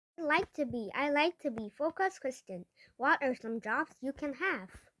I like to be. Focus question. What are some jobs you can have?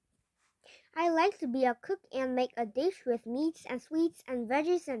 I like to be a cook and make a dish with meats and sweets and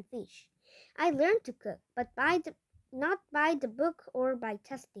veggies and fish. I learned to cook, but not by the book or by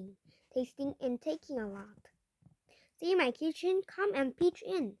testing, tasting and taking a lot. See my kitchen, come and pitch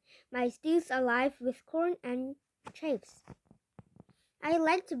in. My stew's alive with corn and chips. I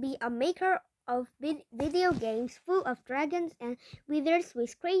like to be a maker of video games full of dragons and wizards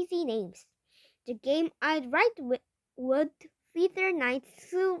with crazy names. The game I'd write would feather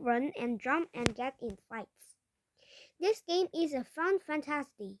knights who run and jump and get in fights. This game is a fun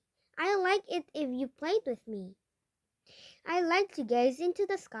fantasy. I like it if you played with me. I like to gaze into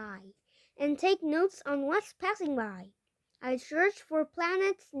the sky and take notes on what's passing by. I'd search for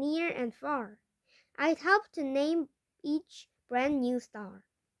planets near and far. I'd help to name each brand new star.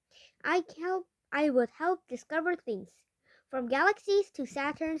 I would help discover things, from galaxies to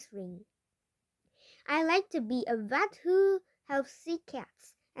Saturn's ring. I like to be a vet who helps see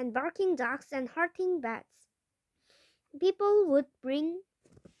cats, and barking dogs and hurting bats. People would bring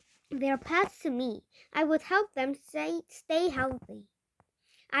their pets to me. I would help them stay healthy.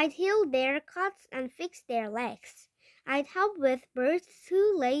 I'd heal their cuts and fix their legs. I'd help with birds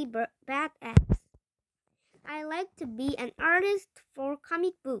who lay bad eggs. I like to be an artist for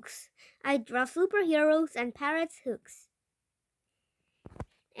comic books. I draw superheroes and parrots' hooks.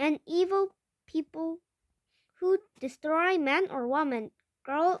 And evil people who destroy man or woman,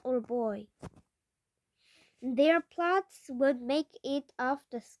 girl or boy. Their plots would make it off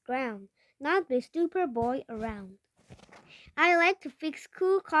the ground, not the stupid boy around. I like to fix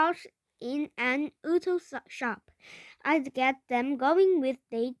cool cars in an auto shop. I'd get them going with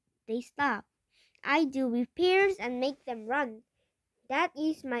they stop. I do repairs and make them run. That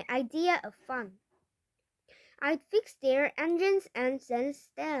is my idea of fun. I'd fix their engines and then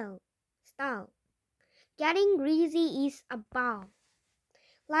stall. Getting greasy is a ball.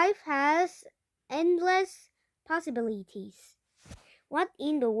 Life has endless possibilities. What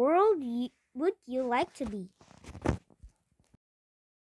in the world would you like to be?